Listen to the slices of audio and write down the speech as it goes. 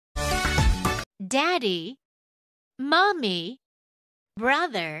Daddy, Mommy,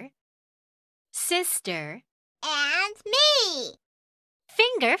 brother, sister, and me.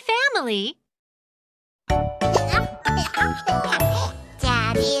 Finger family.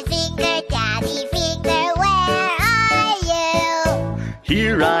 Daddy finger, where are you?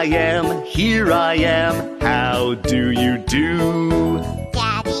 Here I am, how do you do?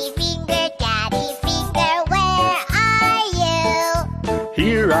 Daddy finger, where are you?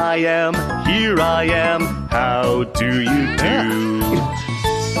 Here I am, how do you do?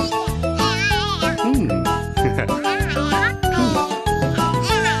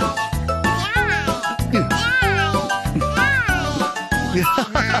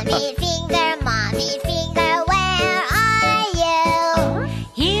 Mommy finger,